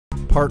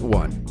Part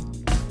 1.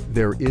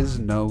 There is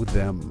no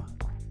them.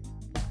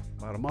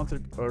 About a month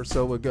or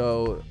so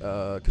ago,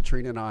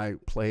 Katrina and I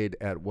played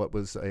at what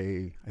was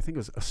I think it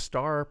was a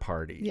star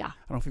party. Yeah. I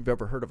don't know if you've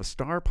ever heard of a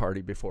star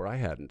party before. I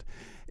hadn't.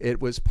 It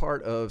was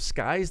part of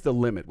Sky's the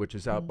Limit, which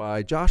is out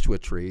by Joshua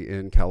Tree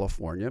in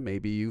California.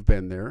 Maybe you've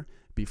been there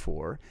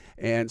before.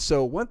 And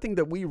so one thing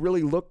that we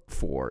really look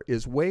for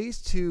is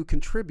ways to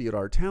contribute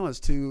our talents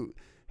to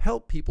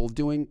help people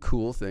doing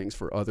cool things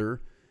for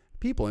other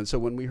people. And so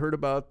when we heard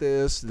about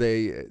this,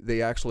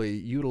 they actually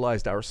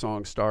utilized our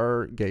song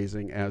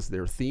Stargazing as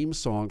their theme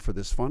song for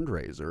this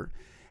fundraiser.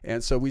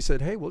 And so we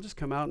said, hey, we'll just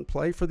come out and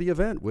play for the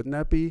event. Wouldn't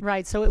that be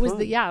right? So it was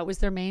fun? it was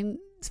their main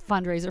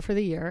fundraiser for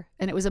the year,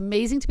 and it was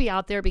amazing to be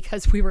out there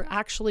because we were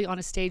actually on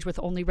a stage with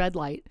only red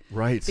light,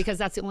 right? Because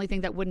that's the only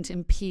thing that wouldn't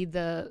impede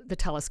the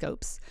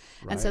telescopes.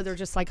 Right. And so they're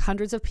just like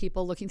hundreds of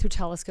people looking through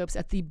telescopes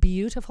at the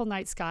beautiful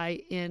night sky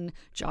in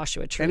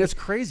Joshua Tree. And it's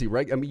crazy,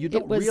 right? I mean, you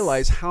don't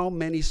realize how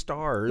many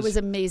stars. It was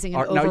amazing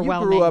and now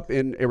overwhelming. you grew up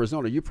in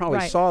Arizona. You probably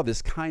Right. saw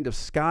this kind of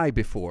sky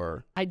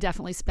before. I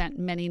definitely spent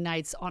many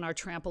nights on our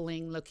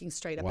trampoline looking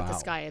straight up at the Wow.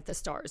 sky at the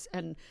stars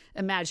and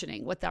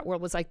imagining what that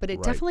world was like. But it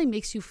Right. definitely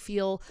makes you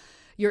feel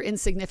your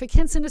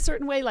insignificance in a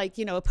certain way. Like,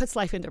 you know, it puts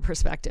life into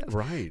perspective.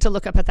 Right. To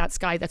look up at that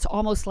sky that's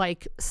almost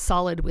like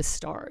solid with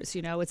stars,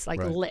 you know, it's like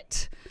Right.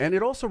 lit. And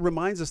it also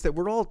reminds us that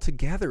we're all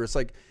together. It's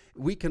like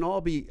we can all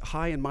be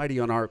high and mighty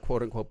on our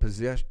quote unquote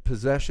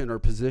possession or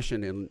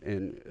position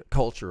in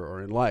culture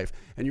or in life.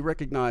 And you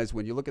recognize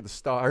when you look at the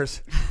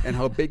stars and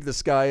how big the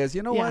sky is,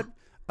 you know Yeah. what?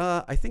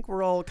 I think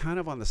we're all kind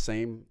of on the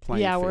same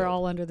playing field. We're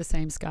all under the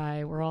same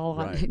sky. We're all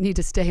Right. need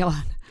to stay on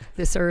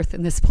this earth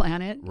and this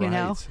planet, you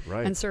know,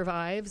 Right. and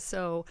survive.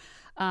 So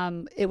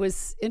it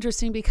was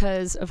interesting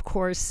because, of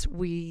course,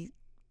 we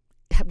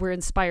were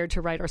inspired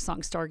to write our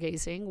song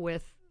Stargazing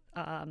with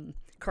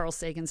Carl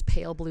Sagan's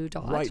Pale Blue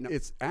Dot. Right.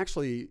 It's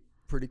actually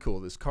pretty cool.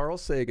 This Carl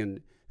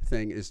Sagan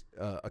thing is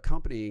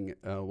accompanying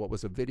what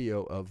was a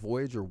video of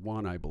Voyager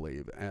 1, I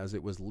believe, as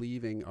it was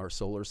leaving our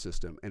solar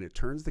system. And it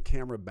turns the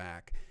camera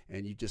back,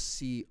 and you just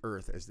see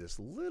Earth as this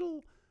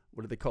little,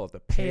 what do they call it? The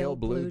pale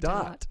blue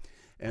dot.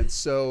 And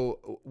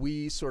so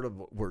we sort of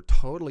were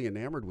totally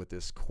enamored with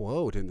this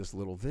quote in this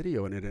little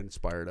video, and it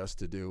inspired us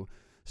to do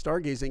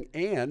Stargazing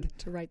and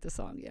To write the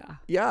song, yeah.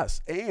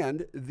 yes,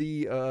 and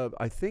the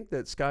I think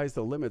that Sky's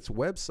the Limit's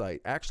website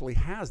actually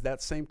has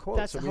that same quote.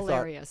 That's so we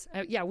hilarious.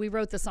 We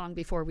wrote the song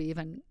before we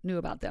even knew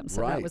about them,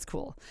 so Right. that was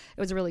cool.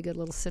 It was a really good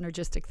little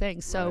synergistic thing.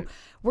 So Right.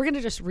 we're going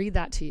to just read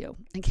that to you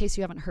in case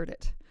you haven't heard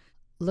it.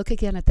 Look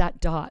again at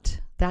that dot.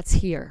 That's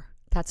here.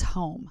 That's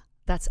home.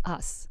 That's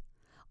us.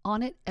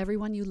 On it,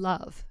 everyone you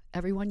love,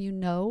 everyone you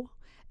know,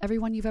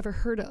 everyone you've ever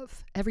heard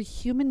of, every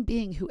human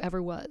being who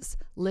ever was,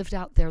 lived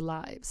out their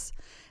lives.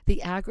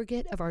 The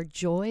aggregate of our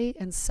joy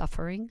and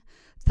suffering,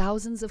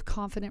 thousands of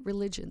confident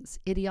religions,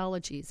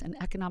 ideologies, and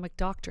economic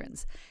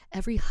doctrines,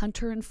 every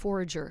hunter and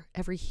forager,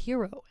 every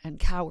hero and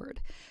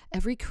coward,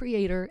 every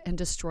creator and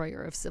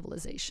destroyer of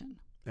civilization.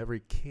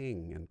 Every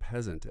king and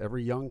peasant,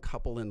 every young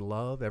couple in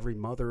love, every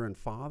mother and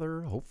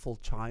father, hopeful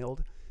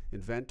child,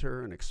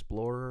 inventor and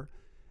explorer,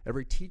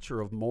 every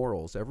teacher of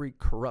morals, every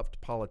corrupt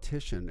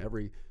politician,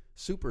 every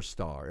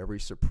superstar, every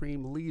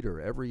supreme leader,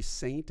 every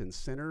saint and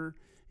sinner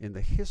in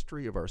the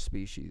history of our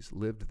species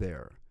lived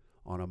there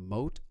on a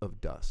mote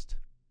of dust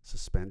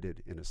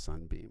suspended in a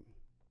sunbeam.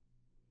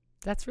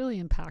 That's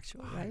really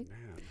impactful, right?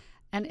 Man.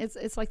 And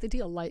it's like the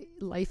deal.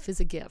 Life is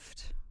a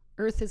gift.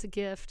 Earth is a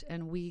gift,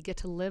 and we get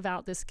to live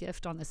out this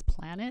gift on this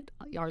planet,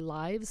 our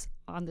lives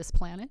on this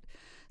planet.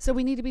 So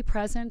we need to be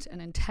present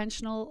and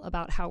intentional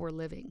about how we're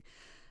living.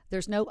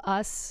 There's no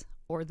us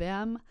or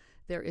them.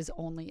 There is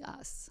only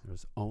us.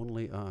 There's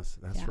only us.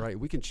 That's Yeah. right.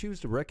 We can choose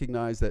to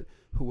recognize that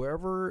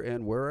whoever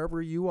and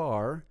wherever you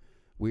are,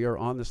 we are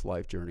on this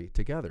life journey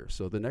together.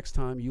 So the next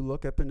time you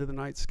look up into the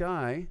night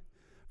sky,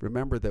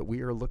 remember that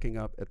we are looking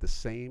up at the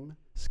same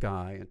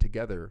sky, and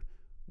together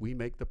we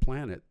make the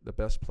planet the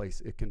best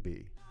place it can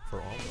be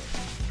for all of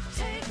us.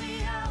 Take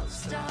me out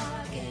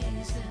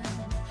stargazing,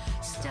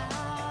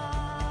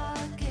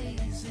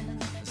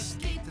 stargazing,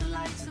 escape the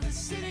lights of the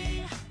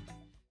city.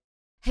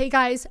 Hey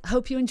guys,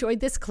 hope you enjoyed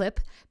this clip.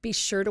 Be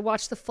sure to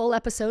watch the full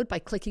episode by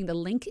clicking the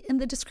link in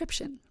the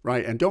description.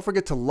 Right, and don't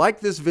forget to like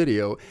this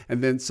video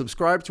and then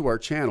subscribe to our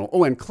channel.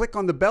 Oh, and click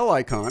on the bell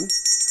icon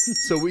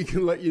so we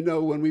can let you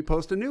know when we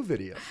post a new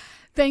video.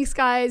 Thanks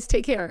guys.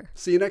 Take care.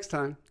 See you next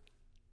time.